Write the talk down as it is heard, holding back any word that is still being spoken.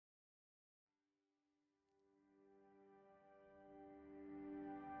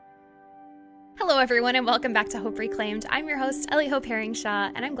Hello, everyone, and welcome back to Hope Reclaimed. I'm your host, Ellie Hope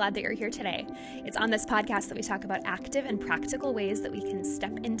Herringshaw, and I'm glad that you're here today. It's on this podcast that we talk about active and practical ways that we can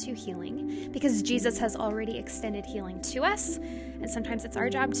step into healing, because Jesus has already extended healing to us, and sometimes it's our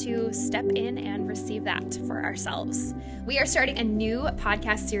job to step in and receive that for ourselves. We are starting a new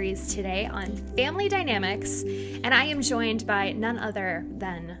podcast series today on family dynamics, and I am joined by none other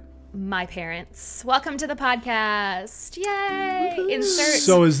than my parents. Welcome to the podcast. Yay! Insert.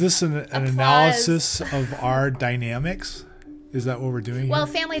 So is this an analysis of our dynamics? Is that what we're doing Well,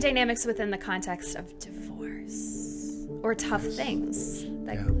 here? family dynamics within the context of divorce or tough things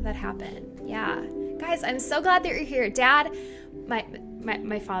that happen. Yeah. Guys, I'm so glad that you're here. Dad,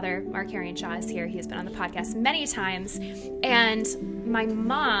 my father, Mark Herringshaw, is here. He has been on the podcast many times. And my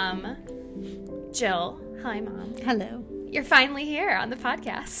mom, Jill. Hi, Mom. Hello. You're finally here on the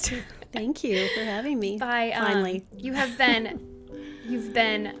podcast. Thank you for having me. Finally. You've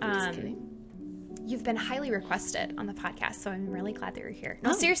been highly requested on the podcast, so I'm really glad that you're here.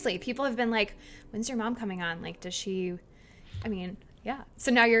 No, seriously, people have been like, when's your mom coming on? Like, does she, yeah.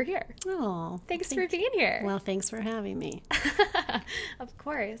 So now you're here. Oh, Thanks for being here. Well, thanks for having me. Of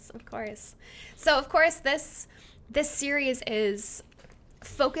course. So, of course, this series is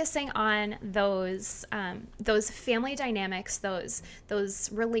focusing on those family dynamics, those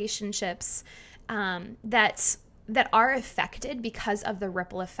relationships that are affected because of the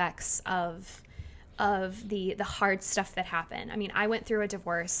ripple effects of the hard stuff that happened. I mean, I went through a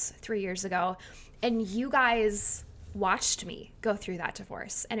divorce 3 years ago, and you guys watched me go through that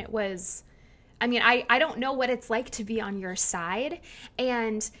divorce, and it was, I don't know what it's like to be on your side,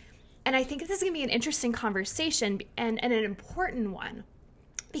 and I think this is going to be an interesting conversation and an important one.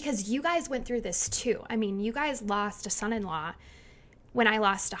 Because you guys went through this too. I mean, you guys lost a son-in-law when I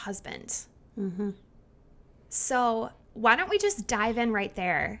lost a husband. Mm-hmm. So why don't we just dive in right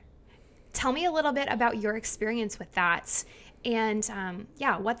there? Tell me a little bit about your experience with that and,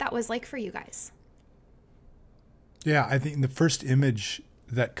 what that was like for you guys. Yeah, I think the first image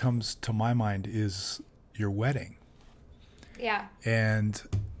that comes to my mind is your wedding. Yeah. And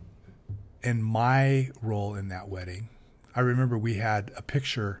my role in that wedding, I remember we had a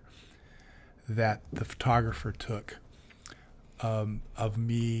picture that the photographer took of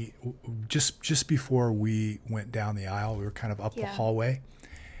me just before we went down the aisle. We were kind of up the hallway,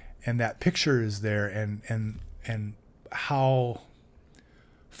 and that picture is there, and how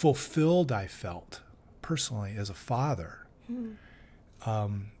fulfilled I felt personally as a father,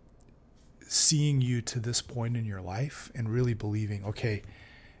 seeing you to this point in your life and really believing, okay,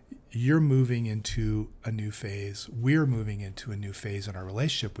 you're moving into a new phase. We're moving into a new phase in our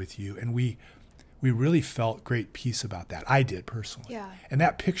relationship with you. And we really felt great peace about that. I did personally. Yeah. And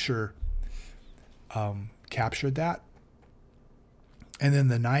that picture captured that. And then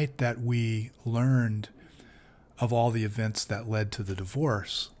the night that we learned of all the events that led to the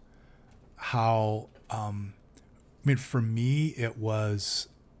divorce, how, for me, it was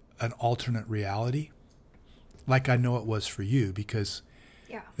an alternate reality, like I know it was for you, because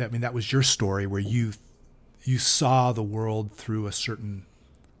that was your story where you saw the world through a certain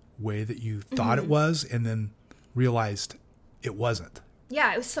way that you thought it was, and then realized it wasn't.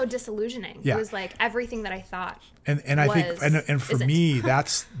 Yeah, it was so disillusioning. Yeah. It was like everything that I thought. And I think and for isn't. me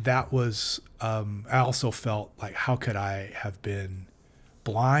that was I also felt like, how could I have been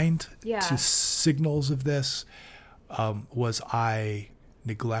blind to signals of this? Was I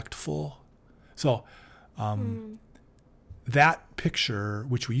neglectful? So that picture,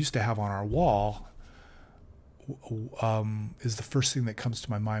 which we used to have on our wall, is the first thing that comes to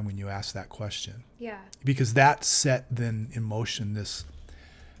my mind when you ask that question. Yeah. Because that set then in motion this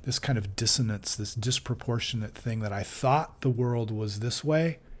kind of dissonance, this disproportionate thing that I thought the world was this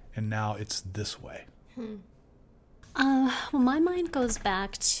way, and now it's this way. Well, my mind goes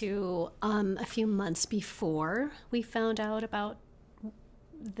back to a few months before we found out about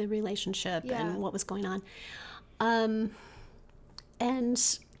the relationship and what was going on.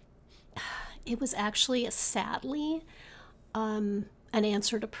 And it was actually, sadly, an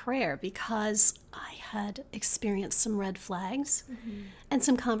answer to prayer, because I had experienced some red flags and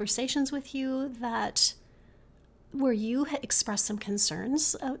some conversations with you where you had expressed some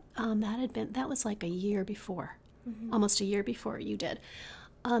concerns. That was like a year before, almost a year before you did.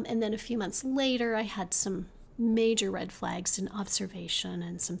 And then a few months later, I had some major red flags in observation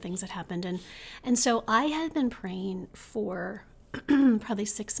and some things that happened. And so I had been praying for probably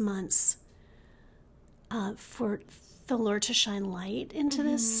 6 months for the Lord to shine light into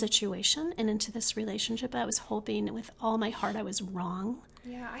this situation and into this relationship. I was hoping with all my heart I was wrong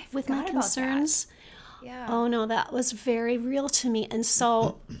with my concerns. Yeah. Oh no, that was very real to me. And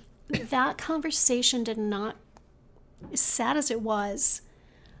so that conversation did not, as sad as it was,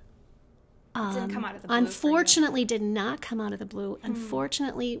 It didn't come out of the blue. unfortunately did not come out of the blue.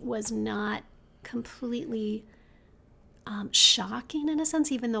 Unfortunately was not completely shocking in a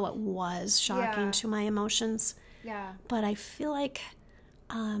sense, even though it was shocking Yeah. to my emotions. Yeah. But I feel like,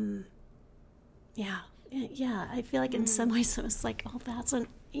 I feel like in some ways it was like, oh, that's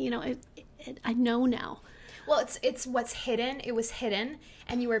I know now. Well, it's what's hidden. It was hidden,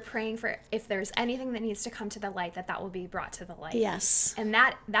 and you were praying for if there's anything that needs to come to the light, that will be brought to the light. Yes. And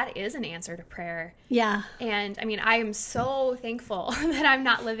that is an answer to prayer. Yeah. And I mean, I am so thankful that I'm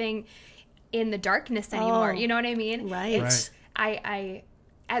not living in the darkness anymore. Oh, You know what I mean? right. It's, I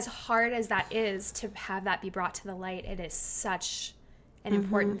as hard as that is to have that be brought to the light, it is such an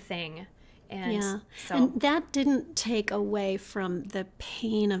important thing. And Yeah. so And that didn't take away from the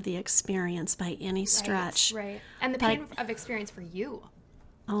pain of the experience by any stretch. Right. And the pain of experience for you.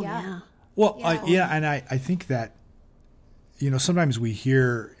 Oh, Yeah. yeah. Well, and I think that, sometimes we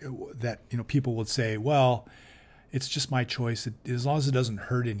hear that, people would say, well, it's just my choice as long as it doesn't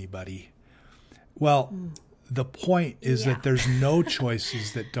hurt anybody. Well, the point is that there's no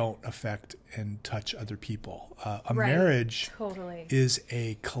choices that don't affect and touch other people. A marriage Totally. is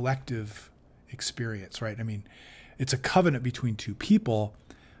a collective experience, right? I mean, it's a covenant between two people,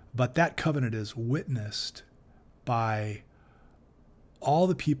 but that covenant is witnessed by all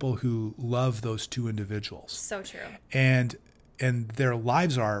the people who love those two individuals. So true. And their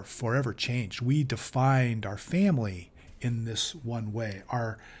lives are forever changed. We defined our family in this one way.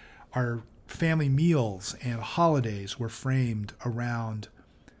 Our family meals and holidays were framed around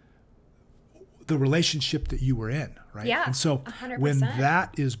the relationship that you were in, right? Yeah, And so 100%. when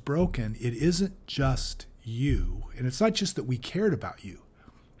that is broken, it isn't just you, and it's not just that we cared about you.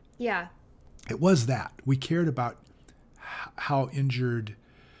 Yeah. It was that we cared about how injured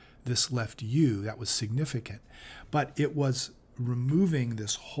this left you. That was significant, but it was removing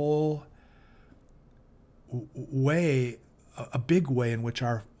this whole way, a big way in which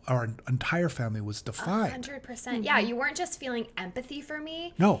our entire family was defined. 100%. Yeah, you weren't just feeling empathy for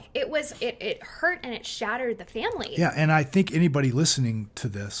me. No. It was it hurt and it shattered the family. Yeah, and I think anybody listening to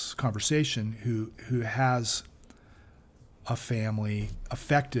this conversation who has a family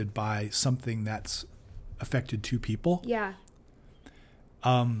affected by something that's affected two people, Yeah.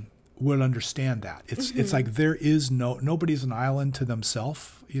 will understand that. It's like there is nobody's an island to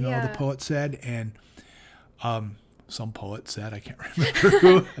themselves, Yeah. the poet said, and some poet said, I can't remember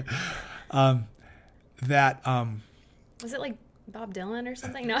who, that Was it like Bob Dylan or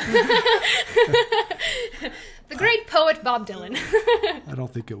something? No. The great poet Bob Dylan. I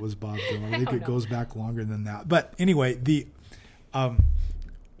don't think it was Bob Dylan. I think it goes back longer than that. But anyway,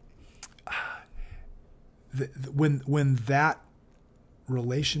 when that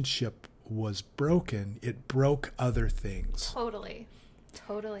relationship was broken, it broke other things. Totally.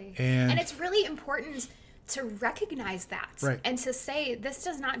 And it's really important to recognize that. Right. And to say this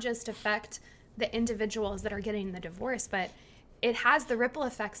does not just affect the individuals that are getting the divorce, but it has the ripple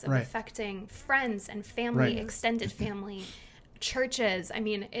effects of Right. affecting friends and family, Right. extended family, churches. I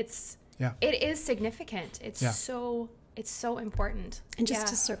mean, it is significant. It's Yeah. so important. And just Yeah.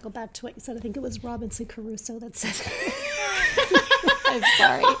 to circle back to what you said, I think it was Robinson Crusoe that said I'm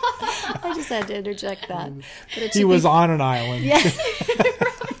sorry. I just had to interject that. But it he should was be, on an island. Yeah.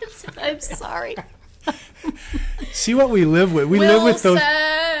 I'm sorry. See what we live with. We live with those.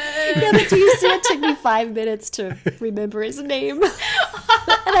 Yeah, but do you see it took me 5 minutes to remember his name? And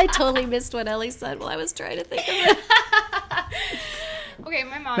I totally missed what Ellie said while I was trying to think of it. Okay,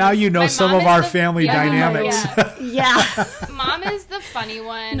 my mom. Now you know my some mom of is our the- family yeah, dynamics. Yeah. Yeah. Mom is the funny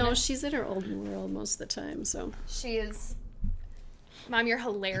one. No, she's in her old world most of the time, so. She is. Mom, you're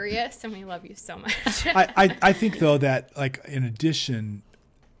hilarious, and we love you so much. I think though that like in addition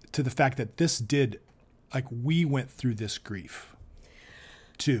to the fact that this did, like we went through this grief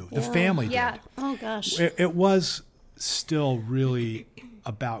too. The family Yeah. did. Oh, gosh. It was still really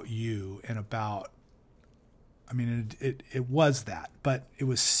about you and about. I mean, it was that, but it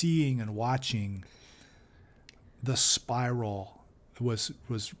was seeing and watching the spiral was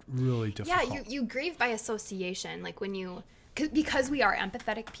really difficult. Yeah, you grieve by association. Like when you, because we are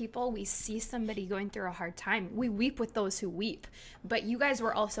empathetic people, we see somebody going through a hard time. We weep with those who weep. But you guys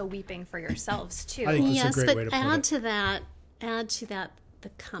were also weeping for yourselves too. I think that's Yes, a great but way to put add it. to that the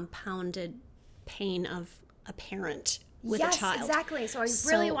compounded pain of a parent with yes, a child. exactly. So I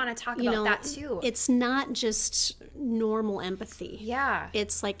really So, want to talk you about know, that too. It's not just normal empathy. Yeah.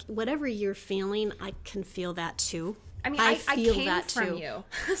 It's like whatever you're feeling, I can feel that too. I mean, I I feel came that from too.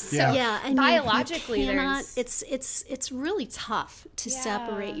 you. So Yeah. Yeah, and biologically, you cannot, there's it's really tough to Yeah.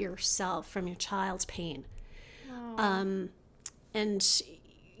 separate yourself from your child's pain, oh, and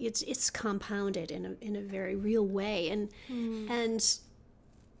it's compounded in a very real way, and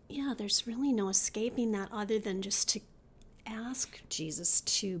yeah, there's really no escaping that other than just to ask Jesus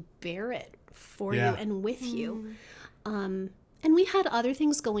to bear it for Yeah. you and with you. And we had other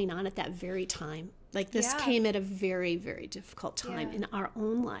things going on at that very time. Like this Yeah. came at a very, very difficult time Yeah. in our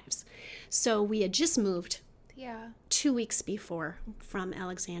own lives. So we had just moved yeah. 2 weeks before from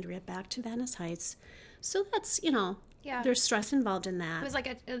Alexandria back to Venice Heights. So that's, Yeah. there's stress involved in that. It was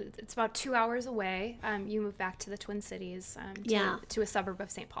like it's about 2 hours away. You moved back to the Twin Cities, Yeah. to a suburb of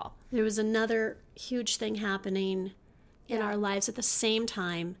St. Paul. There was another huge thing happening in Yeah. our lives at the same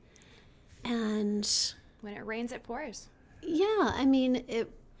time. And When it rains, it pours. yeah, I mean,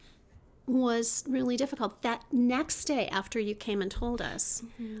 it was really difficult. That next day after you came and told us,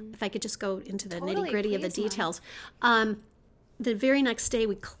 if I could just go into the Totally, nitty-gritty of the please, Mom. details, the very next day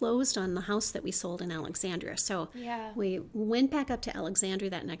we closed on the house that we sold in Alexandria. So Yeah. we went back up to Alexandria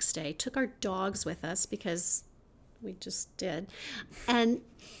that next day, took our dogs with us because we just did. And,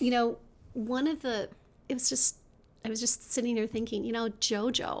 I was just sitting there thinking,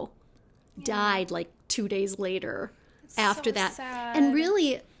 JoJo died like 2 days later after so that. sad. And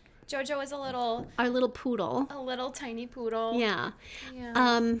really, Jojo was our little poodle. a little tiny poodle. Yeah.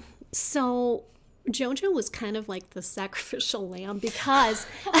 Yeah. So Jojo was kind of like the sacrificial lamb because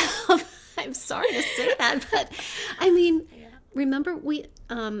I'm sorry to say that, but I mean, remember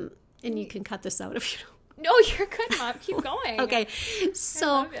and you can cut this out if you don't. No, you're good, Mom. Keep going. Okay. So,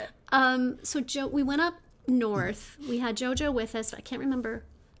 love it. we went up north. We had Jojo with us. I can't remember.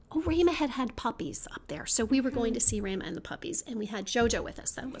 Oh, Rama had puppies up there. So we were going to see Rama and the puppies, and we had Jojo with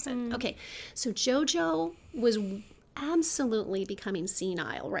us. That was it. Okay. So Jojo was absolutely becoming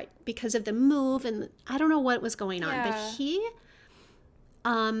senile, right? Because of the move, and I don't know what was going on. Yeah.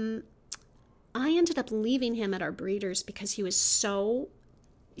 But I ended up leaving him at our breeders because he was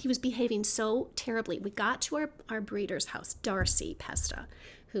behaving so terribly. We got to our breeder's house, Darcy Pesta,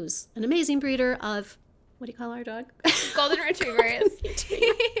 who's an amazing breeder of, what do you call our dog? Golden Retrievers.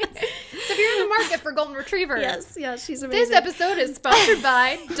 So if you're in the market for Golden Retrievers, Yes, she's amazing. this episode is sponsored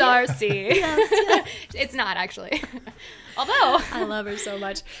by Darcy. It's not, actually. Although. I love her so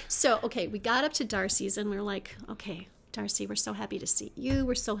much. So, okay, we got up to Darcy's and we were like, okay, Darcy, we're so happy to see you.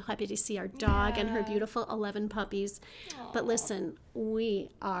 We're so happy to see our dog and her beautiful 11 puppies. But listen, we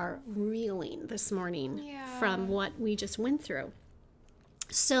are reeling this morning from what we just went through.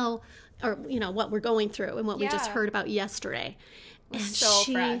 So, or, what we're going through and what we just heard about yesterday. And so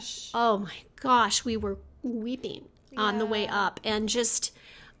fresh. Oh my gosh, we were weeping on the way up and just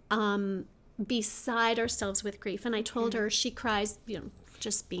beside ourselves with grief. And I told her, she cries,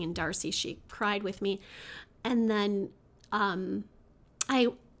 just being Darcy, she cried with me. And then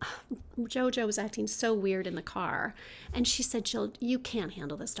Jojo was acting so weird in the car. And she said, Jill, you can't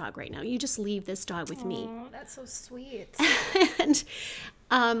handle this dog right now. You just leave this dog with me. Oh, that's so sweet. And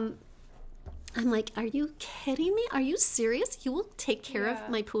I'm like, are you kidding me? Are you serious? You will take care of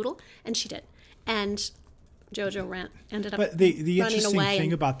my poodle? And she did. And Jojo ended up But the running interesting away.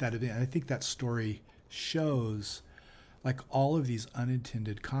 thing about that event, I think that story shows like all of these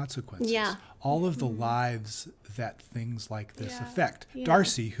unintended consequences. Yeah. All of the lives that things like this Yeah. affect. Yeah.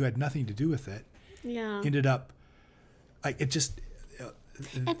 Darcy, who had nothing to do with it, Yeah. ended up like it just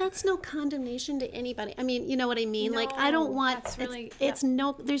And that's no condemnation to anybody. I mean, you know what I mean? Like, I don't No, want, that's really- it's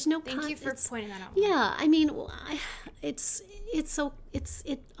no, there's no Thank you for pointing that out. Yeah, I mean,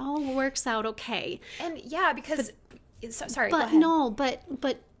 it all works out okay. And because, sorry, go But ahead. no,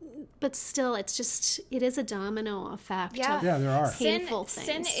 but still, it is a domino effect. Yeah. Of Yeah, there are. painful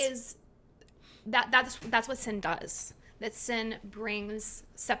Sin things. is that's what sin does. That sin brings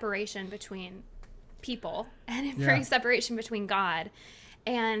separation between people, and it brings separation between God.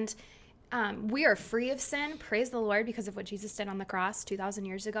 And we are free of sin, praise the Lord, because of what Jesus did on the cross 2,000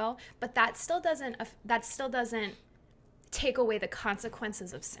 years ago. But that still doesn't take away the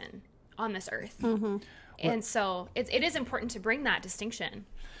consequences of sin on this earth. Mm-hmm. And so it is important to bring that distinction.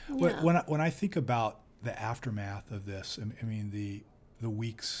 Yeah. When I think about the aftermath of this, I mean the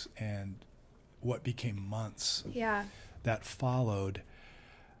weeks and what became months Yeah. that followed,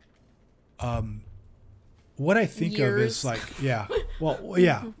 what I think of Years. is like,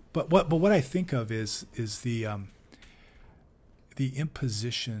 but what I think of is the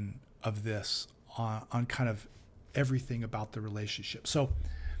imposition of this on kind of everything about the relationship. So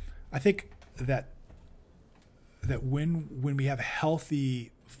I think that when we have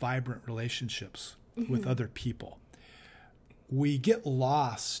healthy, vibrant relationships with other people, we get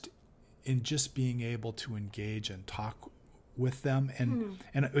lost in just being able to engage and talk with them. And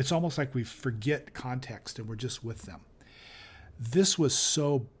it's almost like we forget context and we're just with them. This was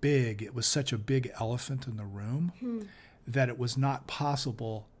so big. It was such a big elephant in the room that it was not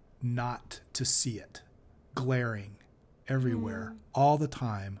possible not to see it glaring everywhere all the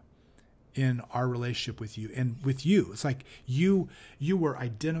time in our relationship with you and with you. It's like you were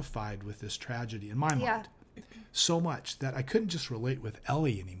identified with this tragedy in my mind so much that I couldn't just relate with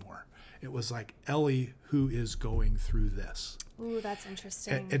Ellie anymore. It was like Ellie who is going through this. Ooh, that's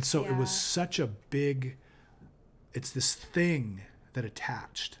interesting. And so it was such a big, it's this thing that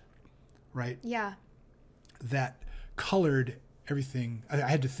attached, right? Yeah. That colored everything. I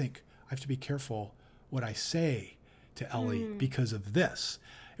had to think, I have to be careful what I say to Ellie because of this.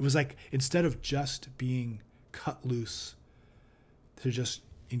 It was like, instead of just being cut loose to just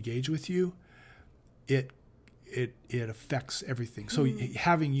engage with you, it affects everything. So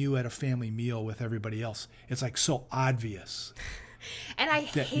having you at a family meal with everybody else, it's like so obvious. And I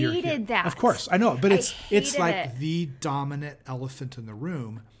hated that. Of course, I know, but it's like it. the dominant elephant in the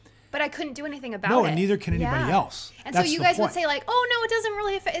room. But I couldn't do anything about it. No, and neither can anybody else. And That's so you the guys would point. say like, "Oh no, it doesn't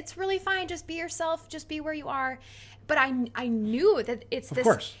really. It's really fine. Just be yourself. Just be where you are." But I knew that it's Of this.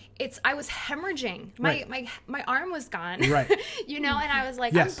 course. I was hemorrhaging. Right. My arm was gone. Right. You know, and I was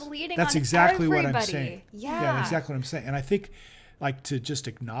like, Yes, I'm bleeding. that's on exactly everybody. what I'm saying. Yeah. That's exactly what I'm saying. And I think, like, to just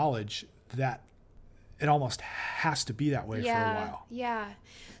acknowledge that it almost has to be that way for a while. Yeah.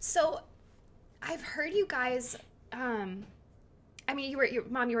 So I've heard you guys, I mean,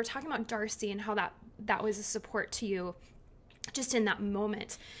 Mom, you were talking about Darcy and how that was a support to you just in that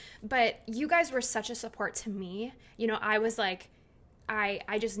moment. But you guys were such a support to me. You know, I was like, I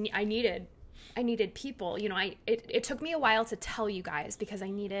needed people. You know, it took me a while to tell you guys because I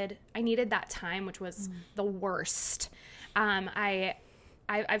needed that time, which was the worst.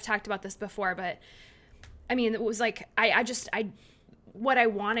 I've talked about this before, but I mean, it was like, what I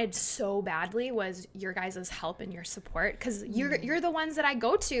wanted so badly was your guys' help and your support, because you're the ones that I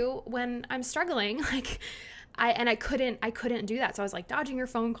go to when I'm struggling. Like, I couldn't do that. So I was like dodging your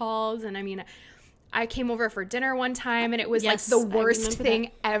phone calls, and I mean, I came over for dinner one time, and it was like the worst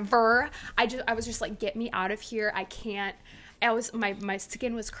thing ever. I was just like, get me out of here. I can't. My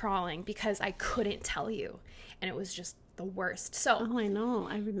skin was crawling because I couldn't tell you, and it was just the worst. So I know.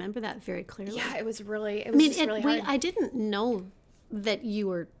 I remember that very clearly. Yeah, it was really hard. I didn't know that you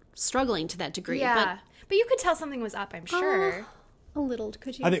were struggling to that degree. Yeah, but you could tell something was up, I'm sure. A little,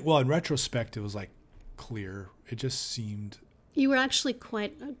 could you? I think, well, in retrospect, it was like clear. It just seemed. You were actually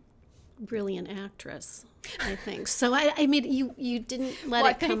quite a brilliant actress, I think. So I mean, you didn't let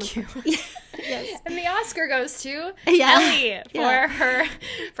it come. Thank you. Yes. And the Oscar goes to Yeah. Ellie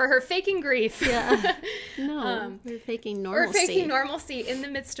for her faking grief. Yeah. No, we're faking normalcy. Or faking normalcy in the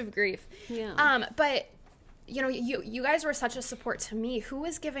midst of grief. Yeah. But you know, you guys were such a support to me. Who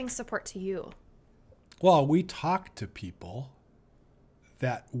was giving support to you? Well, we talked to people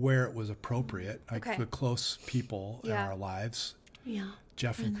that where it was appropriate, like Okay. the close people in our lives. Yeah.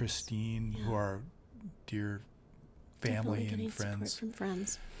 Jeff and Christine, who are dear family Definitely and friends. Support from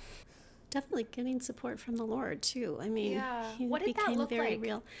friends. Definitely getting support from the Lord too. I mean, Yeah. he What did that became look very like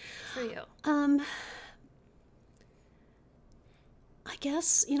real. for you? I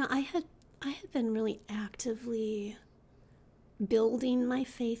guess, you know, I had been really actively building my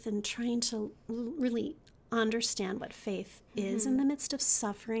faith and trying to really understand what faith is in the midst of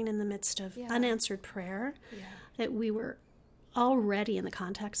suffering, in the midst of unanswered prayer. Yeah. That we were already in the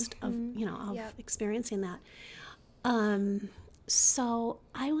context of, you know, of experiencing that. So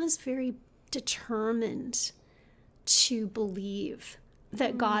I was very determined to believe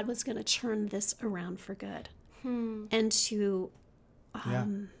that God was going to turn this around for good. And to,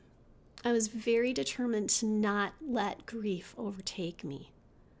 I was very determined to not let grief overtake me.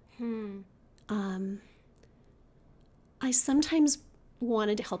 I sometimes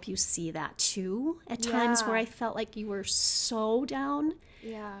wanted to help you see that too. At times where I felt like you were so down,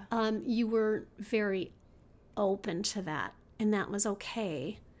 you were very open to that, and that was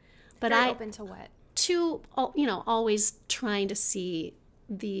okay. But Very open to what? To, you know, always trying to see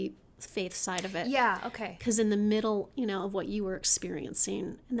the faith side of it. Yeah. Okay. Because in the middle, you know, of what you were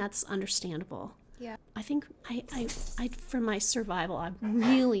experiencing, and that's understandable. Yeah. I think I for my survival, I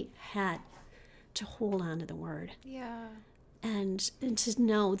really had to hold on to the Word. Yeah. And to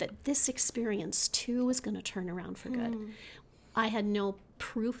know that this experience too was going to turn around for good. I had no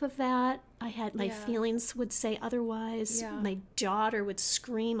proof of that. I had my feelings would say otherwise. Yeah. My daughter would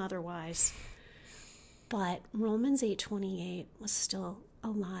scream otherwise. But Romans 8:28 was still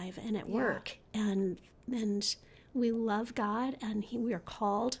alive and at work. And We love God, and we are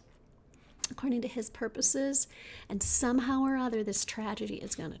called according to his purposes, and somehow or other this tragedy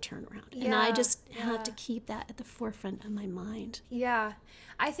is going to turn around. And I just have to keep that at the forefront of my mind. Yeah.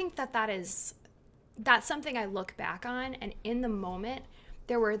 I think that's something I look back on, and in the moment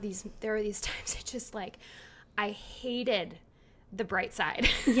there were these times it just like I hated the bright side.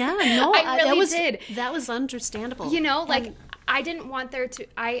 Yeah, no, I really did. That was understandable. You know, like I didn't want there to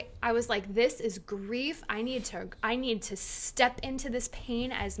I was like, this is grief. I need to step into this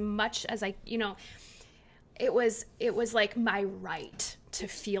pain as much as I, you know, it was like my right to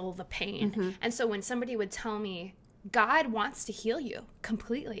feel the pain. Mm-hmm. And so when somebody would tell me God wants to heal you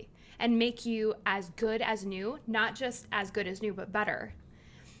completely and make you as good as new, not just as good as new, but better.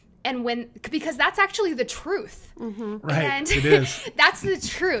 And because that's actually the truth. Mm-hmm. Right, and it is. That's the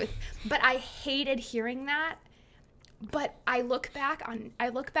truth. But I hated hearing that. But I look back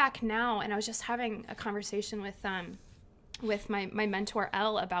now, and I was just having a conversation with my mentor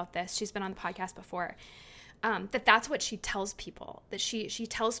Elle about this. She's been on the podcast before. That's what she tells people. That she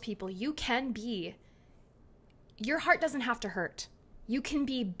tells people, you can be, your heart doesn't have to hurt. You can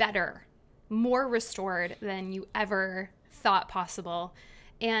be better, more restored than you ever thought possible.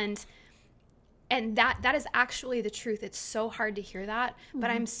 And that is actually the truth. It's so hard to hear that,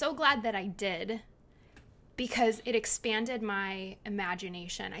 but I'm so glad that I did, because it expanded my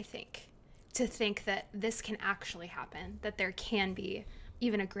imagination, I think, to think that this can actually happen, that there can be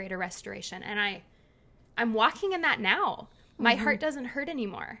even a greater restoration. And I'm walking in that now. My heart doesn't hurt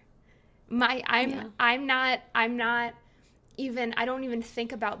anymore. I'm not even, I don't even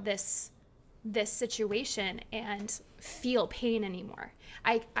think about this situation and feel pain anymore.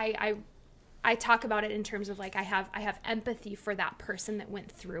 I talk about it in terms of like I have empathy for that person that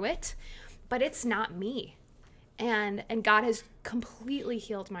went through it, but it's not me. And God has completely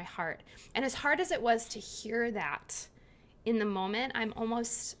healed my heart. And as hard as it was to hear that in the moment, I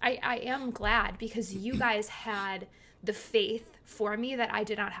am glad, because you guys had the faith for me that I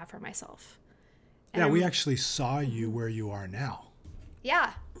did not have for myself. And yeah, we actually saw you where you are now.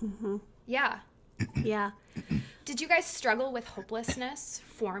 Yeah. Mm-hmm. Yeah. Yeah. Did you guys struggle with hopelessness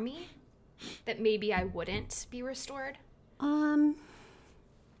for me, that maybe I wouldn't be restored? I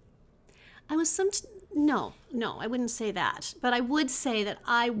was no, I wouldn't say that. But I would say that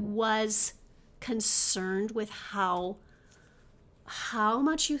I was concerned with how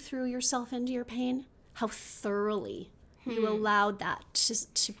much you threw yourself into your pain, how thoroughly you allowed that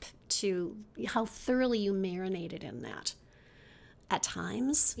to how thoroughly you marinated in that at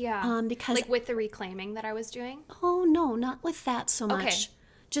times. Yeah. Because like with the reclaiming that I was doing? Oh, no, not with that so much. Okay.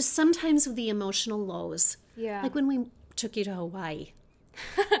 Just sometimes with the emotional lows. Yeah. Like when we took you to Hawaii.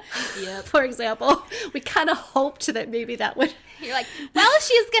 Yep. For example, we kind of hoped that maybe that would. You're like, well,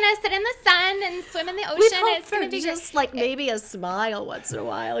 she's gonna sit in the sun and swim in the ocean. It's gonna be just like maybe a smile once in a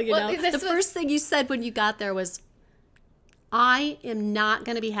while. You know, the first thing you said when you got there was, "I am not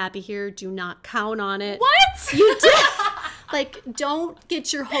gonna be happy here. Do not count on it." What? You did. Like, don't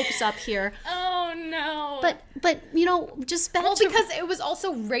get your hopes up here. Oh no. But you know, just back to because it was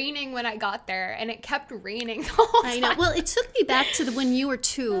also raining when I got there, and it kept raining the whole time. I know. Well, it took me back to when you were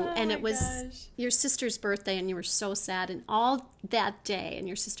 2, and it was gosh. your sister's birthday, and you were so sad, and all that day, and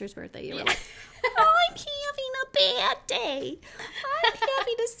your sister's birthday, you were like, "Oh, I'm having a bad day. I'm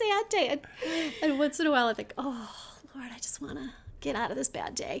having a sad day." And once in a while, I think, "Oh, Lord, I just want to get out of this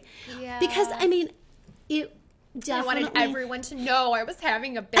bad day." Yeah. Because I mean, it. Definitely. I wanted everyone to know I was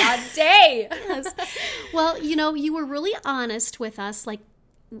having a bad day. Yes. Well, you know, you were really honest with us, like,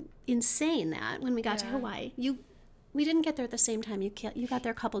 in saying that when we got to Hawaii. We didn't get there at the same time. You got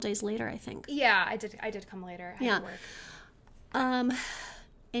there a couple days later, I think. Yeah, I did come later. I had to work.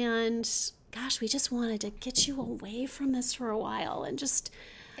 And gosh, we just wanted to get you away from this for a while, and just.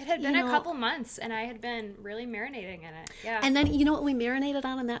 It had been a couple months, and I had been really marinating in it. Yeah. And then you know what we marinated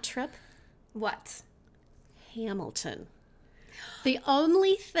on that trip? What? Hamilton. The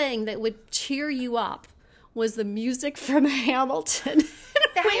only thing that would cheer you up was the music from Hamilton.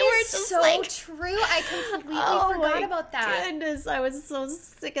 That is so true. I completely forgot about that. Goodness, I was so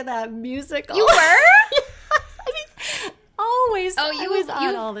sick of that musical. You were? Yes, I mean, always. Oh, I was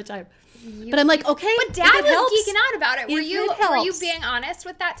on all the time. But I'm like, okay. But Dad was geeking out about it. Were you being honest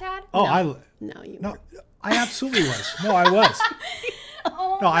with that, Dad? Oh, no, you no, weren't. I absolutely was. No, I was.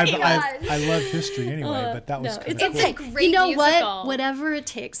 Oh no, my gosh. I love history anyway, but that was kind of cool. It's a great You know musical. what? Whatever it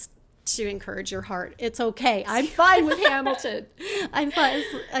takes to encourage your heart, it's okay. I'm fine with Hamilton. I'm fine.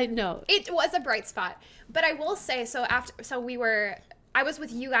 I know. It was a bright spot. But I will say, I was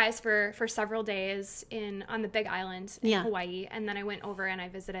with you guys for several days on the Big Island in Hawaii, and then I went over and I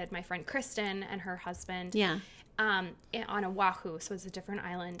visited my friend Kristen and her husband. Yeah. on Oahu, so it's a different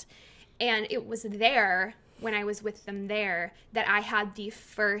island. And it was there, when I was with them there, that I had the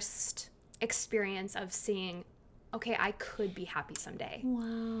first experience of seeing, okay, I could be happy someday.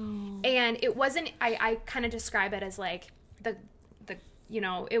 Wow. And it wasn't, I kind of describe it as like the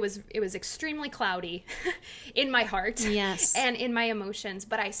it was extremely cloudy in my heart, Yes. and in my emotions,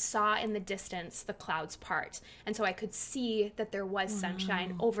 but I saw in the distance the clouds part, and so I could see that there was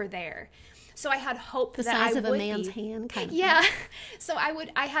sunshine over there. So I had hope The that size I of a would man's be, hand, kind of. yeah. So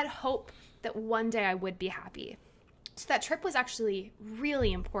I had hope that one day I would be happy. So that trip was actually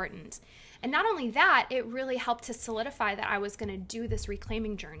really important. And not only that, it really helped to solidify that I was going to do this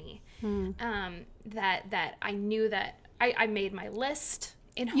reclaiming journey. That I knew that I made my list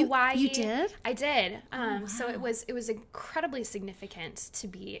in Hawaii. You did? I did. So it was incredibly significant to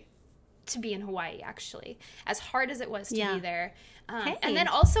be in Hawaii, actually, as hard as it was to be there. Hey, and then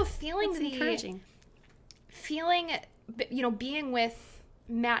also feeling that's encouraging. being with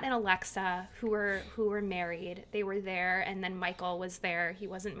Matt and Alexa, who were married. They were there, and then Michael was there. He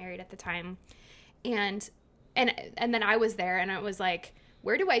wasn't married at the time, and then I was there, and it was like,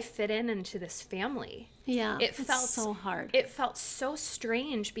 where do I fit into this family? Yeah, It felt so hard. It felt so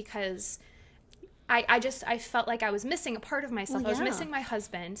strange because I felt like I was missing a part of myself. Well, I was yeah. missing my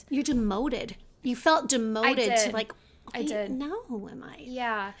husband. You're demoted. You felt demoted did. to like, I did. now who am I?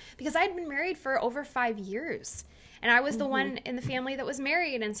 Yeah, because I had been married for over 5 years, and I was the one in the family that was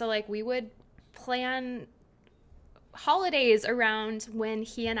married, and so like we would plan holidays around when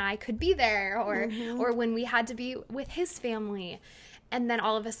he and I could be there, or when we had to be with his family, and then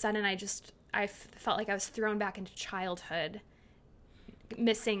all of a sudden I felt like I was thrown back into childhood,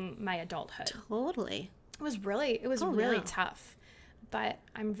 missing my adulthood. Totally. It was really yeah. tough, but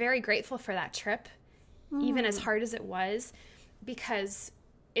I'm very grateful for that trip, even as hard as it was, because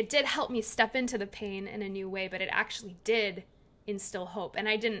it did help me step into the pain in a new way, but it actually did instill hope. And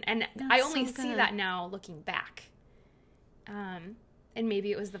I only so see good. that now looking back. And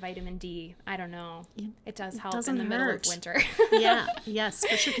maybe it was the vitamin D. I don't know. It does help doesn't in the middle of hurt. winter. Yeah, yes,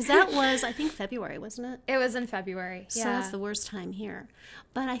 for sure. Because that was, I think, February, wasn't it? It was in February. So Yeah. that's the worst time here.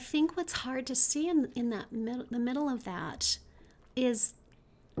 But I think what's hard to see in that the middle of that is,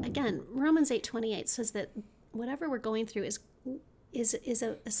 again, Romans 8:28 says that whatever we're going through is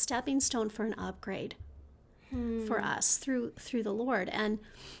a stepping stone for an upgrade for us through the Lord. And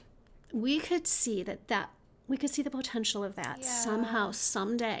we could see we could see the potential of that somehow,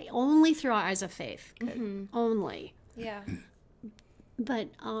 someday, only through our eyes of faith. Only. Yeah. But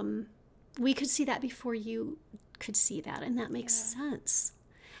we could see that before you could see that, and that makes sense.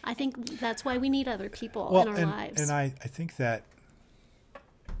 I think that's why we need other people in our lives. And I think that,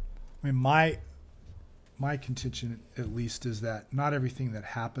 I mean, my contention, at least, is that not everything that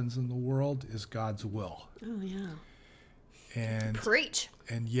happens in the world is God's will. Oh, yeah. And Preach.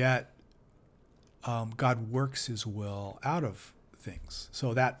 and yet God works his will out of things.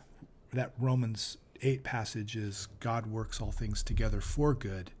 So that Romans 8 passage is, God works all things together for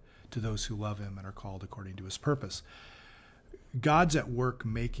good to those who love him and are called according to his purpose. God's at work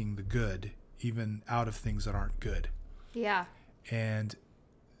making the good even out of things that aren't good. Yeah. And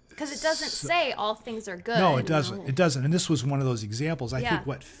Because it doesn't say all things are good. no, it doesn't. It doesn't. And this was one of those examples. I Yeah. think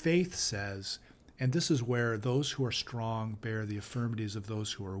what faith says, and this is where those who are strong bear the infirmities of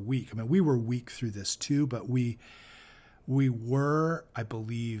those who are weak. I mean, we were weak through this too, but we were, I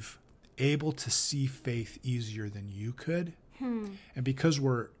believe, able to see faith easier than you could. And because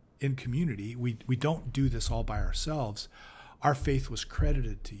we're in community, we don't do this all by ourselves. Our faith was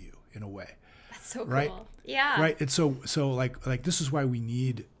credited to you in a way. That's so cool. Right? Yeah. Right. And so like this is why we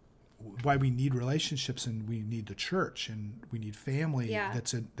need relationships, and we need the church, and we need family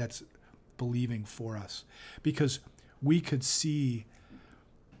that's believing for us, because we could see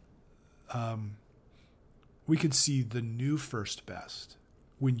the new first best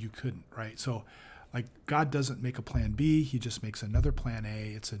when you couldn't, right? So like God doesn't make a plan B, he just makes another plan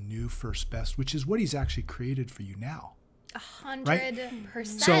A. It's a new first best, which is what he's actually created for you now.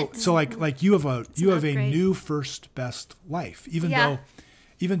 100%. So like you have a upgrade. new first best life, even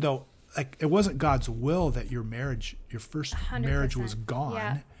though like it wasn't God's will that your first 100%. marriage was gone.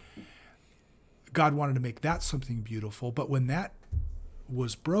 Yeah. God wanted to make that something beautiful, but when that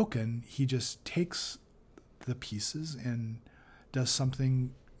was broken, he just takes the pieces and does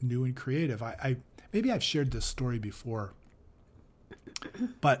something new and creative. I maybe I've shared this story before,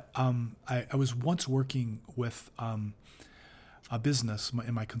 but I was once working with a business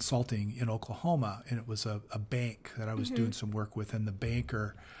in my consulting in Oklahoma, and it was a bank that I was doing some work with, and the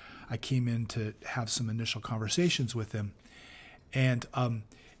banker, I came in to have some initial conversations with him, and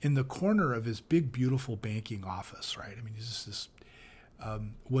in the corner of his big, beautiful banking office, right? I mean, he's just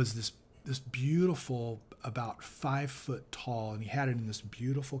was this beautiful, about 5 foot tall, and he had it in this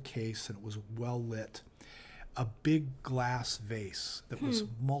beautiful case, and it was well lit. A big glass vase that was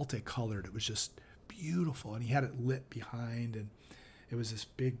multicolored. It was just beautiful, and he had it lit behind, and it was this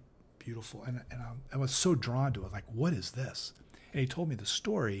big, beautiful, and I was so drawn to it. Like, what is this? And he told me the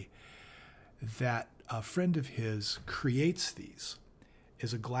story that a friend of his creates these,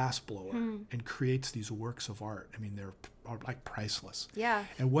 is a glass blower, and creates these works of art. I mean, they're like priceless. Yeah.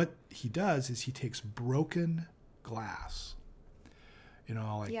 And what he does is he takes broken glass,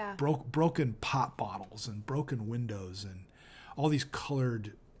 like broken pop bottles and broken windows and all these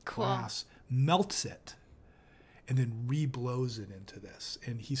colored glass, melts it, and then reblows it into this.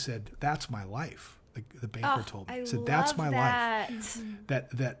 And he said, "That's my life." The banker told me. He said, "That's my life."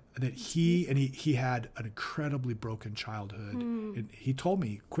 That he had an incredibly broken childhood. And he told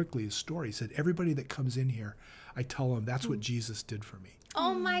me quickly his story. He said, "Everybody that comes in here, I tell them that's what Jesus did for me."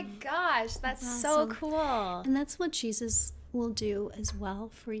 Oh my gosh, that's so cool. And that's what Jesus will do as well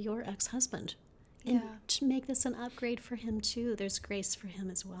for your ex-husband. And to make this an upgrade for him too. There's grace for him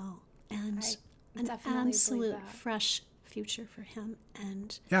as well. And an absolute fresh future for him.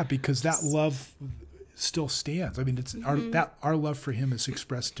 And because that love still stands. I mean, it's our love for him is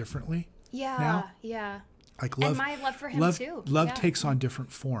expressed differently. Now. Like love, and my love for him too. Love takes on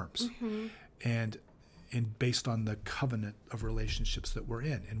different forms, and based on the covenant of relationships that we're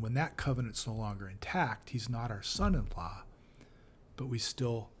in. And when that covenant's no longer intact, he's not our son-in-law, but we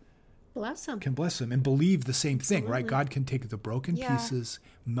still can bless him and believe the same thing, right? God can take the broken pieces,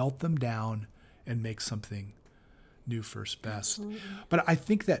 melt them down, and make something new first best. Absolutely. But I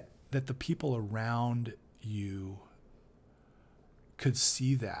think that the people around you could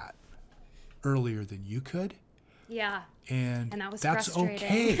see that earlier than you could. Yeah. And that was that's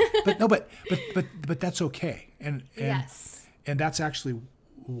frustrating. okay. but that's okay. And yes. And that's actually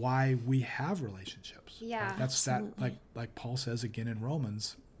why we have relationships. Yeah. That's absolutely. like Paul says again in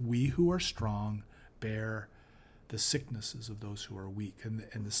Romans, we who are strong bear the sicknesses of those who are weak, and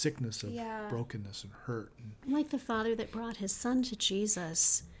the sickness of brokenness and hurt. And like the father that brought his son to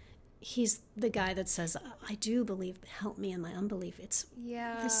Jesus, he's the guy that says, "I do believe, help me in my unbelief." It's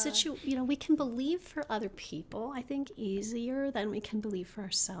we can believe for other people, I think, easier than we can believe for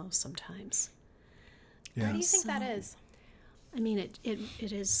ourselves sometimes. Yeah. Why do you think that is? I mean, it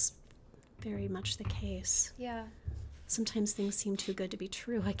is very much the case. Yeah. Sometimes things seem too good to be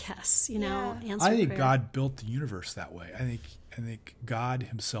true, I guess, answer I think prayer. God built the universe that way. I think God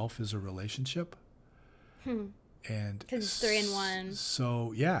himself is a relationship. And because it's 3 in 1.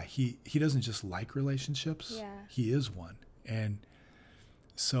 So he doesn't just like relationships. Yeah. He is one. And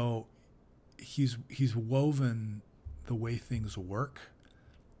so he's woven the way things work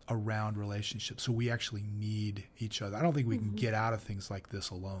around relationships. So we actually need each other. I don't think we can get out of things like this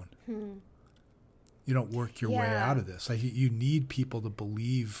alone. You don't work your way out of this. You need people to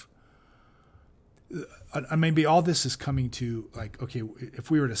believe. Maybe all this is coming to, like, okay, if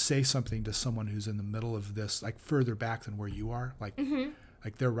we were to say something to someone who's in the middle of this, like further back than where you are, like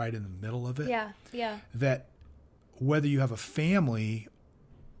they're right in the middle of it. Yeah. That whether you have a family,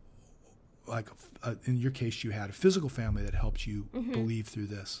 like in your case, you had a physical family that helped you believe through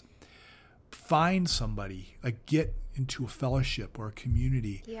this. Find somebody, like get into a fellowship or a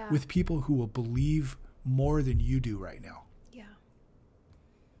community with people who will believe more than you do right now. Yeah.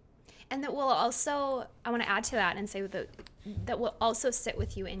 And that will also, I want to add to that and say that will also sit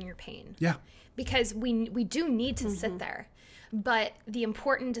with you in your pain. Yeah. Because we do need to sit there. But the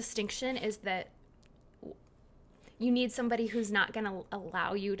important distinction is that you need somebody who's not going to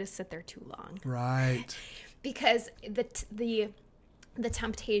allow you to sit there too long. Right. Because the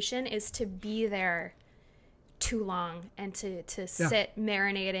temptation is to be there too long and to sit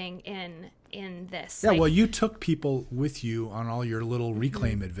marinating in this. Yeah, well, you took people with you on all your little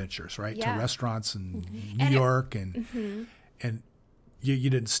reclaim adventures, right? To restaurants in New York, and you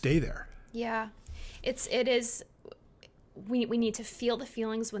didn't stay there. Yeah. It is we need to feel the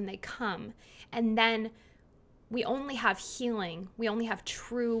feelings when they come, and then we only have healing. We only have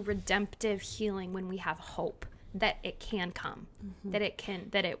true redemptive healing when we have hope that it can come, that it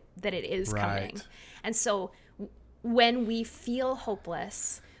is coming. And so when we feel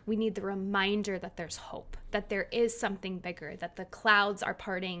hopeless, we need the reminder that there's hope, that there is something bigger, that the clouds are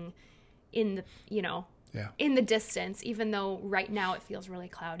parting in the, in the distance, even though right now it feels really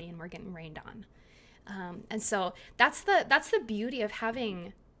cloudy and we're getting rained on. And so that's the beauty of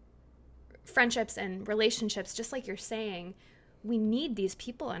having friendships and relationships, just like you're saying. We need these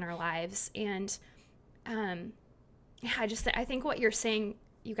people in our lives. And I think what you're saying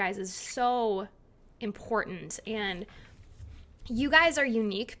you guys, is so important. And you guys are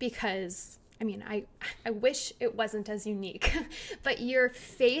unique because, I mean, I wish it wasn't as unique, but your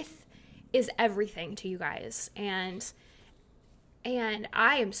faith is everything to you guys. And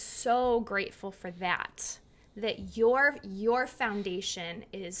I am so grateful for that your foundation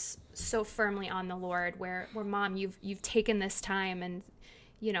is so firmly on the Lord, where Mom, you've taken this time, and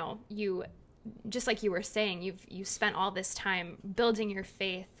you, just like you were saying, you've spent all this time building your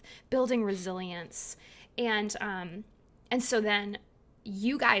faith, building resilience, and so then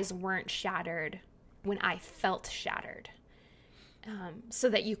you guys weren't shattered when I felt shattered, so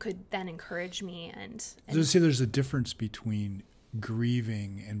that you could then encourage me. And there's a difference between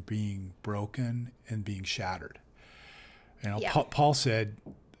grieving and being broken and being shattered. Yeah. Paul said,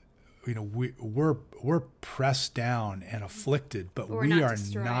 we're pressed down and afflicted, but we are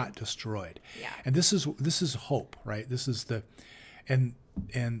not destroyed. Yeah. And this is hope, right? This is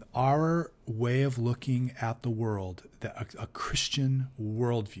and our way of looking at the world, a Christian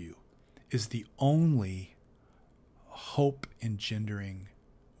worldview, is the only hope engendering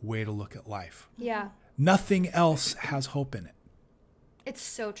way to look at life. Yeah. Nothing else has hope in it. It's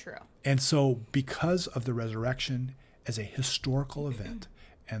so true. And so because of the resurrection as a historical event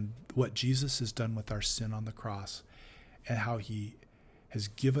and what Jesus has done with our sin on the cross and how he has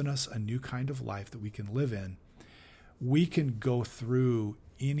given us a new kind of life that we can live in, we can go through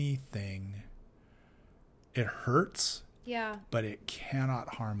anything. It hurts, Yeah. but it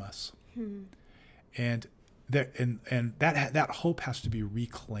cannot harm us. And that hope has to be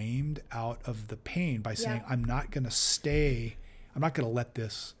reclaimed out of the pain by saying, I'm not going to let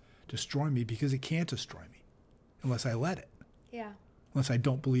this destroy me, because it can't destroy me unless I let it. Yeah. Unless I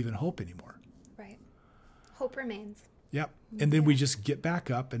don't believe in hope anymore. Right. Hope remains. Yep. And then we just get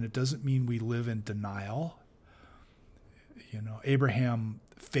back up, and it doesn't mean we live in denial. Abraham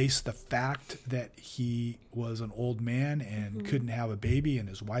faced the fact that he was an old man and couldn't have a baby, and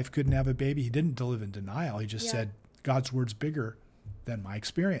his wife couldn't have a baby. He didn't live in denial. He just said, God's word's bigger than my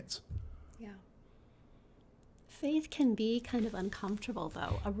experience. Yeah. Faith can be kind of uncomfortable,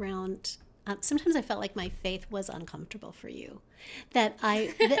 though, around. Sometimes I felt like my faith was uncomfortable for you. Because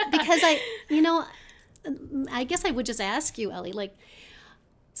I guess I would just ask you, Ellie, like,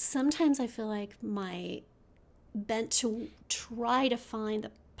 sometimes I feel like my bent to try to find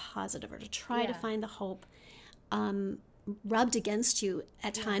the positive or to try to find the hope rubbed against you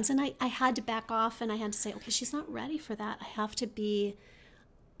at times. And I had to back off, and I had to say, okay, she's not ready for that. I have to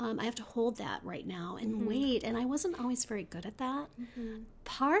hold that right now and wait. And I wasn't always very good at that,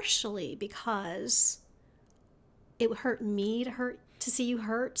 partially because it hurt me to see you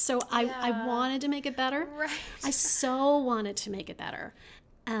hurt. So I wanted to make it better. Right. I so wanted to make it better.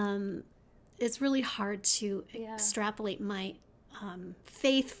 It's really hard to extrapolate my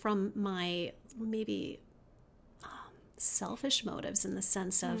faith from my maybe selfish motives, in the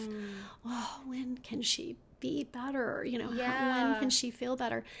sense of, when can she be better? When can she feel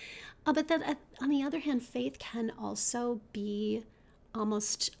better? But then on the other hand, faith can also be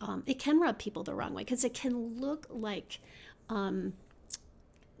almost, it can rub people the wrong way, because it can look like, I'm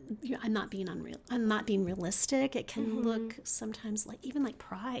not being realistic. It can look sometimes even like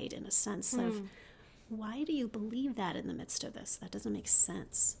pride, in a sense of, why do you believe that in the midst of this? That doesn't make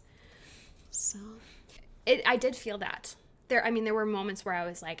sense. So I did feel that. There were moments where I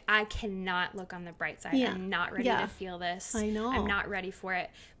was like, I cannot look on the bright side. I'm not ready to feel this. I know. I'm not ready for it.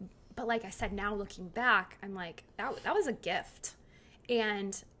 But like I said, now looking back, I'm like, that was a gift.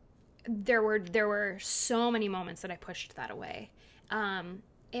 And there were so many moments that I pushed that away.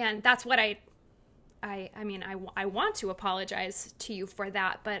 And that's what I want to apologize to you for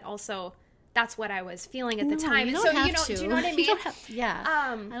that, but also that's what I was feeling at the time. You and don't so have to. Do you know what I mean?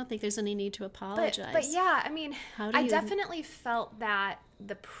 I don't think there's any need to apologize. But yeah, I definitely felt that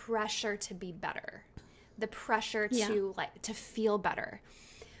the pressure to be better, the pressure to feel better.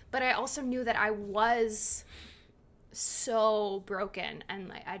 But I also knew that I was so broken,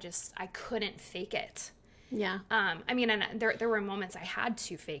 and I couldn't fake it. Yeah. And there were moments I had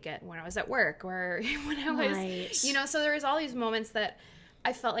to fake it when I was at work, or when I was, so there was all these moments that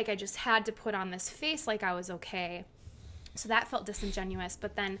I felt like I just had to put on this face like I was okay. So that felt disingenuous.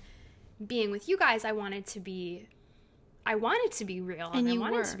 But then being with you guys, I wanted to be real, and I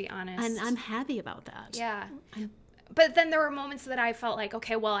wanted to be honest. And I'm happy about that. Yeah. But then there were moments that I felt like,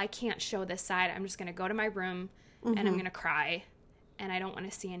 okay, well, I can't show this side. I'm just going to go to my room and I'm going to cry, and I don't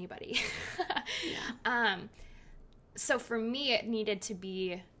want to see anybody. So for me, it needed to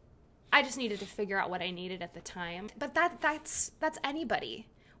be, I just needed to figure out what I needed at the time. But that's anybody.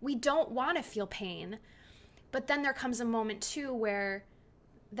 We don't want to feel pain. But then there comes a moment too where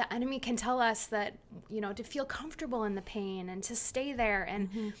the enemy can tell us that, to feel comfortable in the pain and to stay there.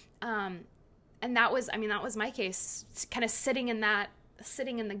 And, and that was my case, kind of sitting in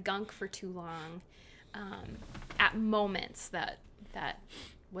the gunk for too long, at moments that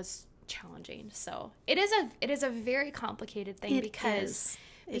was challenging. So it is a very complicated thing because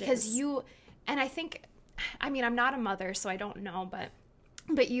you, and I think, I'm not a mother, so I don't know,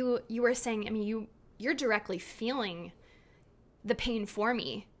 but you were saying, you're directly feeling the pain for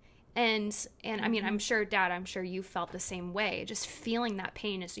me. And I'm sure, Dad, you felt the same way, just feeling that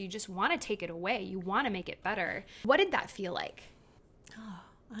pain. So you just want to take it away. You want to make it better. What did that feel like? Oh,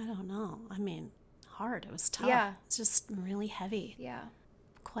 I don't know. Hard. It was tough. Yeah. It's just really heavy. Yeah.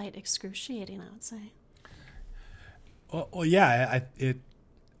 Quite excruciating, I would say. Well, yeah, it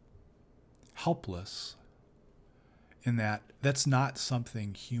helpless in that's not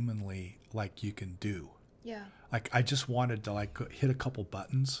something humanly like you can do. Yeah. Like I just wanted to hit a couple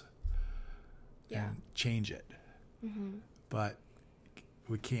buttons and change it. Mm-hmm. But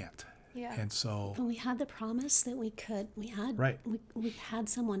we can't. Yeah. And so But we had the promise that we could. We had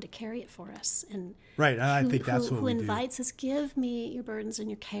someone to carry it for us, and and I think that's what who we invites us. Give me your burdens and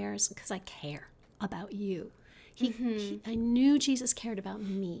your cares, because I care about you. I knew Jesus cared about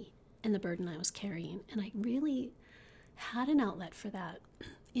me and the burden I was carrying, and I really had an outlet for that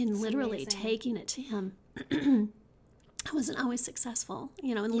in literally taking it to him. I wasn't always successful,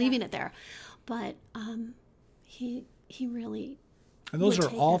 and leaving it there, but he really. And those are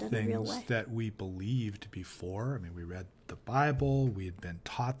all things that we believed before. We read the Bible. We had been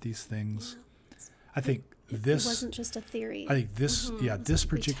taught these things. Yeah. I think it wasn't just a theory. I think this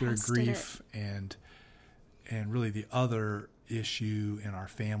particular grief and really the other issue in our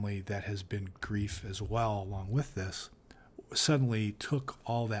family that has been grief as well, along with this, suddenly took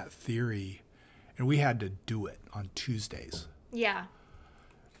all that theory, and we had to do it on Tuesdays. Yeah.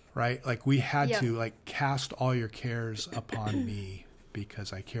 Right? Like we had to cast all your cares upon me,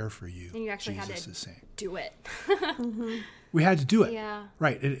 because I care for you. And you actually Jesus had is to saying. do it. We had to do it. Yeah.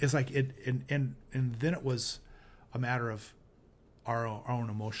 Right. It's like it, and then it was a matter of our own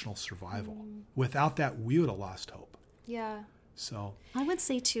emotional survival. Without that, we would have lost hope. Yeah. So I would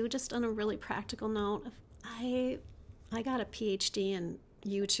say too, just on a really practical note, I got a PhD in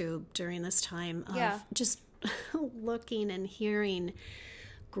YouTube during this time of just looking and hearing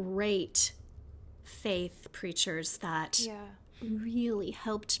great faith preachers that really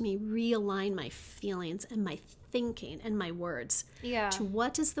helped me realign my feelings and my thinking and my words to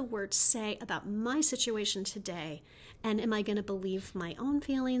what does the word say about my situation today, and am I going to believe my own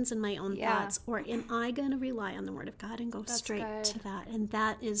feelings and my own thoughts, or am I going to rely on the word of God and go straight to that? And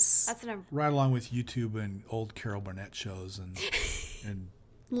that's right along with YouTube and old Carol Burnett shows and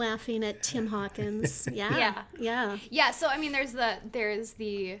laughing at Tim Hawkins. Yeah. So there's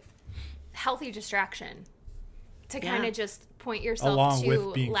the healthy distraction to kind of just point yourself along to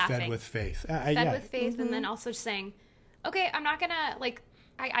with being laughing. fed with faith. Fed with faith, and then also just saying, okay, I'm not gonna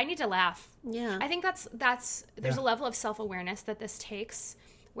I need to laugh. Yeah. I think that's there's a level of self-awareness that this takes,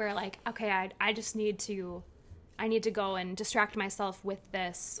 where okay, I just need to go and distract myself with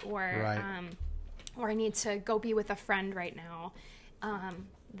this, or I need to go be with a friend right now.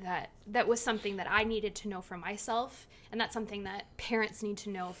 That was something that I needed to know for myself, and that's something that parents need to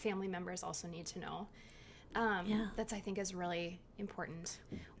know, family members also need to know. That's, I think, is really important.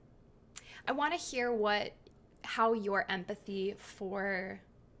 I want to hear how your empathy for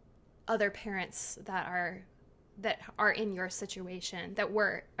other parents that are in your situation, that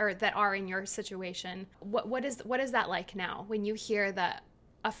are in your situation. What is that like now when you hear that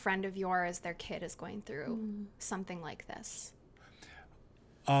a friend of yours, their kid is going through something like this?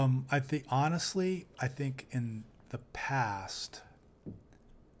 I think in the past,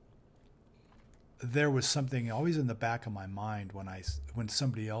 there was something always in the back of my mind when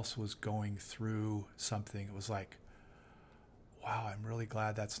somebody else was going through something. It was like, wow, I'm really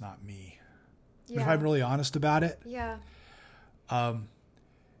glad that's not me. Yeah. If I'm really honest about it. Yeah. And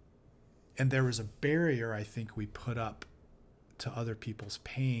there was a barrier I think we put up to other people's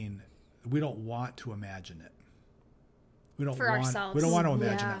pain. We don't want to imagine it. We don't want to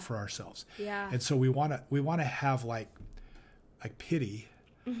imagine that for ourselves. Yeah. And so we want to have like pity,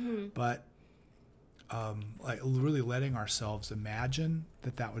 but really letting ourselves imagine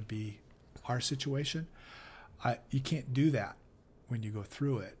that would be our situation. You can't do that when you go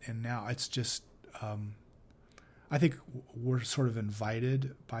through it. And now it's just, I think we're sort of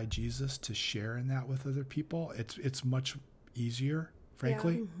invited by Jesus to share in that with other people. It's much easier,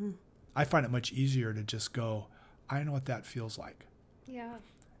 frankly. Yeah. Mm-hmm. I find it much easier to just go, I know what that feels like. Yeah.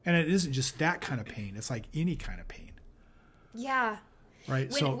 And it isn't just that kind of pain. It's like any kind of pain. Yeah.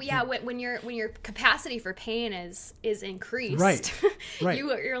 Right. When your capacity for pain is increased, Right.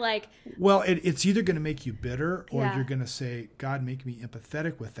 you're like, well, it's either going to make you bitter, or Yeah. you're going to say, God, make me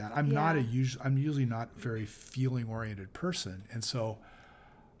empathetic with that. I'm usually not a very feeling oriented person. And so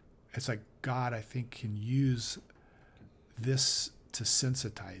it's like, God, I think, can use this to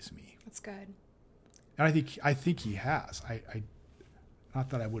sensitize me. that's good. And I think he has. I not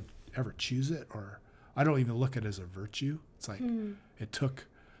that I would ever choose it, or I don't even look at it as a virtue. It's like it took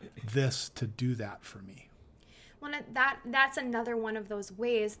this to do that for me. Well, that's another one of those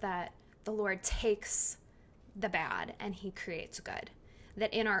ways that the Lord takes the bad and he creates good.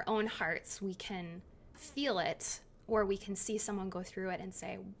 That in our own hearts we can feel it, or we can see someone go through it and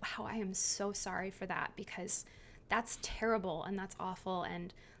say, wow, I am so sorry for that, because that's terrible and that's awful,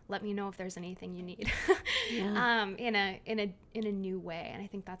 and let me know if there's anything you need. Yeah. In a new way. And I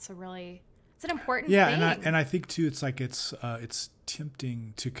think that's it's an important Yeah, thing. and I think too, it's like it's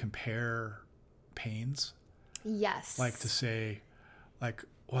tempting to compare pains. Yes. Like to say, like,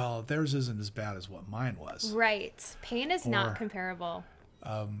 well, theirs isn't as bad as what mine was. Right. Pain is not Or- comparable.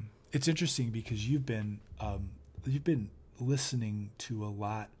 It's interesting because you've been listening to a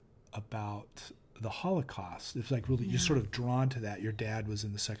lot about the Holocaust. It's like really you're sort of drawn to that. Your dad was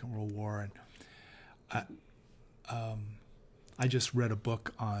in the Second World War, and I just read a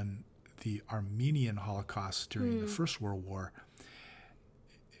book on the Armenian Holocaust during the First World War,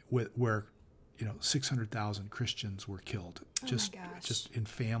 where 600,000 Christians were killed, just in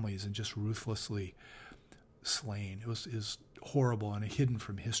families and just ruthlessly slain. It was horrible and hidden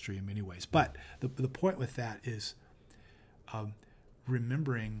from history in many ways. But the point with that is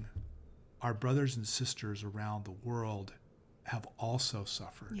remembering our brothers and sisters around the world have also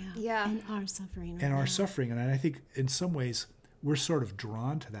suffered Yeah. And are suffering. and are suffering. And I think in some ways we're sort of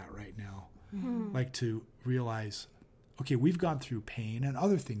drawn to that right now, like to realize, okay, we've gone through pain and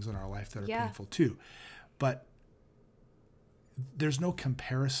other things in our life that are painful too, but there's no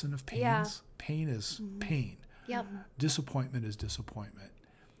comparison of pains. Yeah. Pain is pain. Yep. Disappointment is disappointment.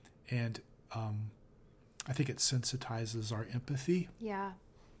 And I think it sensitizes our empathy, Yeah.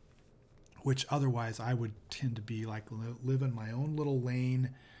 which otherwise I would tend to be like live in my own little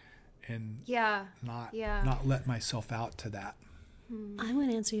lane and Yeah. not let myself out to that. I would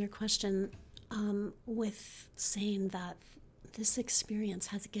answer your question with saying that this experience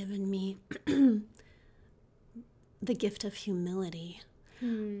has given me the gift of humility.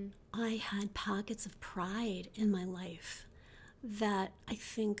 I had pockets of pride in my life that I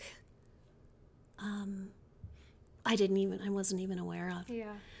think I wasn't even aware of.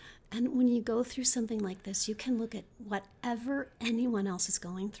 Yeah. And when you go through something like this, you can look at whatever anyone else is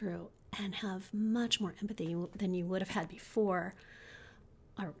going through and have much more empathy than you would have had before.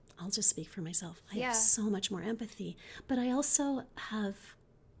 Or I'll just speak for myself. I have so much more empathy, but I also have,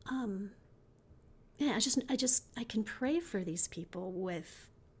 I can pray for these people with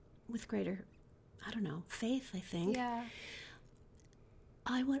greater, faith, I think. Yeah.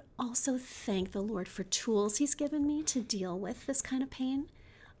 I would also thank the Lord for tools he's given me to deal with this kind of pain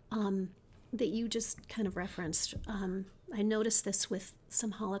that you just kind of referenced. I noticed this with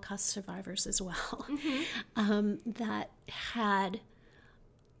some Holocaust survivors as well, that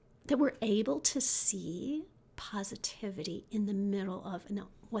were able to see positivity in the middle of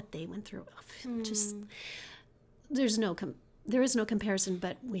what they went through. Just there is no comparison,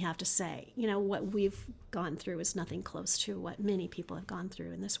 but we have to say, what we've gone through is nothing close to what many people have gone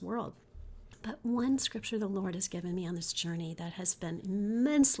through in this world. But one scripture the Lord has given me on this journey that has been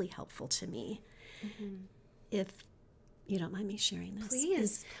immensely helpful to me, if you don't mind me sharing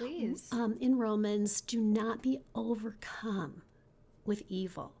this. Please. In Romans, do not be overcome with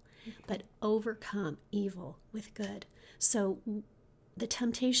evil, but overcome evil with good. So the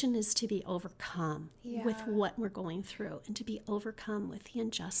temptation is to be overcome with what we're going through, and to be overcome with the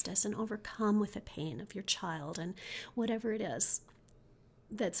injustice, and overcome with the pain of your child and whatever it is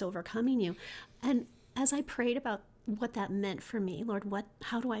that's overcoming you. And as I prayed about what that meant for me, Lord,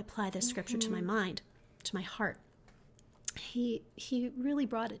 how do I apply this scripture to my mind, to my heart? He really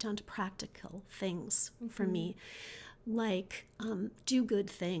brought it down to practical things for me, like do good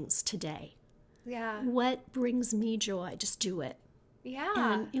things today. Yeah. What brings me joy? Just do it. Yeah.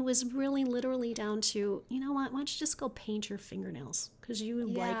 And it was really literally down to, you know what, why don't you just go paint your fingernails because you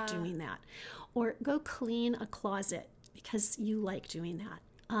like doing that. Or go clean a closet because you like doing that.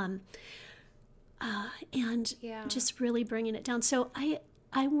 And just really bringing it down. So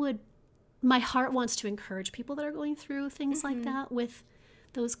my heart wants to encourage people that are going through things like that with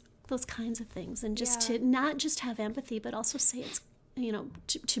those kinds of things. And just to not just have empathy, but also say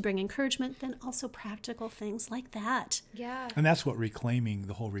to bring encouragement, then also practical things like that. Yeah. And that's what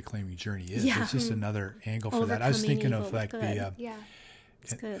the whole reclaiming journey is. Yeah. It's just another angle for that. I was Overcoming thinking evil of with like good. Yeah.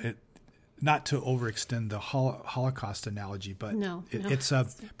 It's good. not to overextend the Holocaust analogy, but No. it's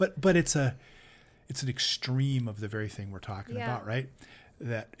an extreme of the very thing we're talking Yeah. about, right?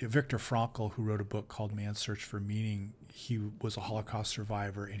 That Viktor Frankl, who wrote a book called Man's Search for Meaning, he was a Holocaust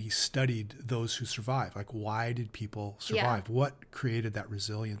survivor, and he studied those who survived. Like, why did people survive? Yeah. What created that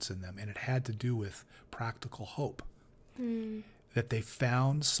resilience in them? And it had to do with practical hope. That they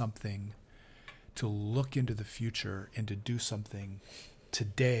found something to look into the future and to do something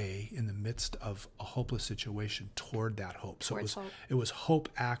today in the midst of a hopeless situation toward that hope. So Towards hope. it was hope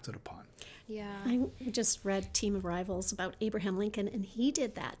acted upon. Yeah. I just read Team of Rivals about Abraham Lincoln, and he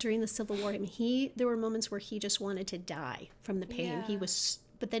did that during the Civil War. I mean, there were moments where he just wanted to die from the pain. Yeah.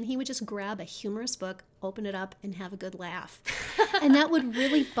 But then he would just grab a humorous book, open it up, and have a good laugh, and that would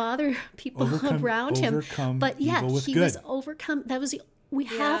really bother people around him. Overcome But yeah, evil with he good. was overcome. We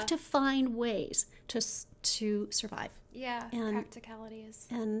Yeah. have to find ways to survive, Yeah. And- Practicality is.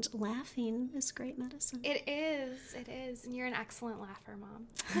 and laughing is great medicine. It is. It is. And you're an excellent laugher, Mom.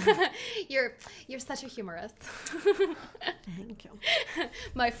 you're such a humorist. Thank you.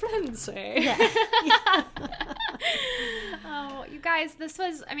 My friends say. Yeah. Oh, you guys, this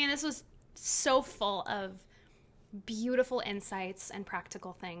was so full of beautiful insights and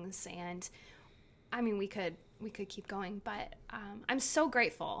practical things. And I mean, we could keep going, but I'm so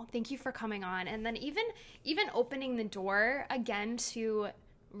grateful. Thank you for coming on. And then even opening the door again to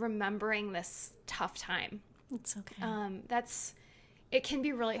remembering this tough time. It's okay. It can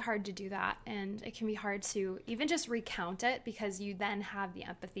be really hard to do that, and it can be hard to even just recount it because you then have the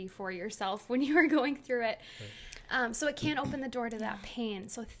empathy for yourself when you are going through it. Right. So it can open the door to that pain.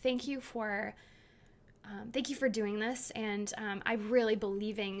 So thank you for doing this, and I'm really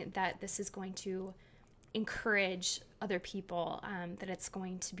believing that this is going to encourage other people, that it's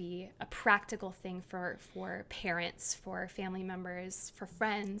going to be a practical thing for parents, for family members, for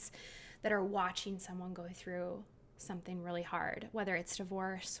friends that are watching someone go through something really hard, whether it's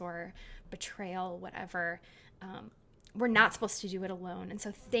divorce or betrayal, whatever. We're not supposed to do it alone. And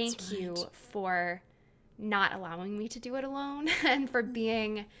so thank you for not allowing me to do it alone and for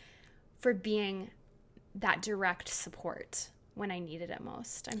being that direct support when I needed it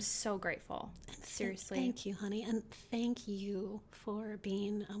most. I'm so grateful. Seriously. Thank you, honey. And thank you for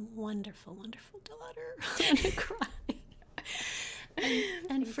being a wonderful, wonderful daughter. I'm going to cry.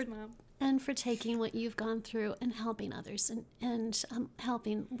 And Thanks, Mom. And for taking what you've gone through and helping others and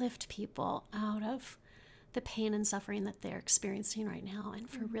helping lift people out of the pain and suffering that they're experiencing right now, and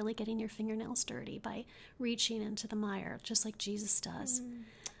for really getting your fingernails dirty by reaching into the mire, just like Jesus does.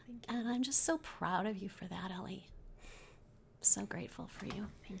 And I'm just so proud of you for that, Ellie. So grateful for you.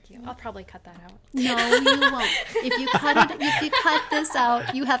 Thank you. I'll probably cut that out. No, you won't. If you cut this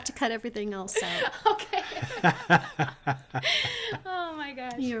out, you have to cut everything else out. Okay. Oh my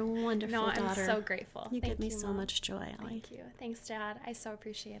gosh. You're a wonderful daughter. I'm so grateful. You Thank give me you, so Mom. much joy, Ellie. Thank you. Thanks, Dad. I so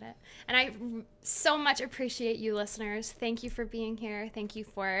appreciate it. And I so much appreciate you listeners. Thank you for being here. Thank you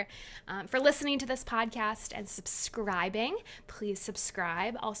for listening to this podcast and subscribing. Please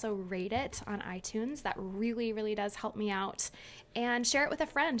subscribe. Also rate it on iTunes. That really, really does help me out. And share it with a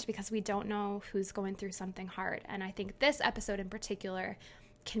friend, because we don't know who's going through something hard. And I think this episode in particular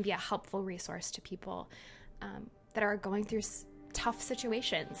can be a helpful resource to people that are going through tough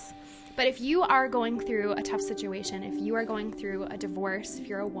situations. But if you are going through a tough situation, if you are going through a divorce, if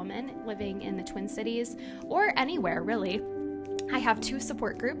you're a woman living in the Twin Cities or anywhere really, I have 2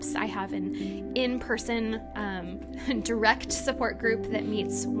 support groups. I have an in-person direct support group that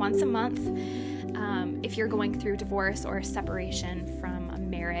meets once a month if you're going through divorce or separation from a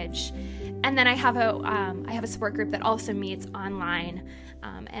marriage. And then I have a support group that also meets online.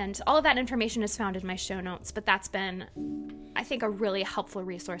 And all of that information is found in my show notes. But that's been, I think, a really helpful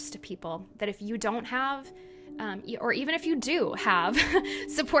resource to people that if you don't have, or even if you do have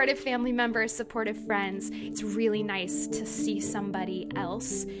supportive family members, supportive friends, it's really nice to see somebody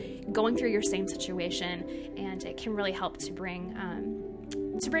else going through your same situation, and it can really help to bring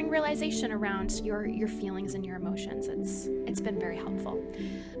realization around your feelings and your emotions. It's been very helpful.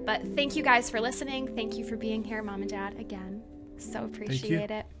 But thank you guys for listening. Thank you for being here, Mom and Dad, again. So appreciate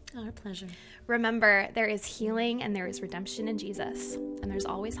it. Our pleasure. Remember, there is healing and there is redemption in Jesus, and there's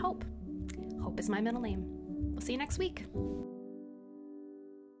always hope. Hope is my middle name. We'll see you next week.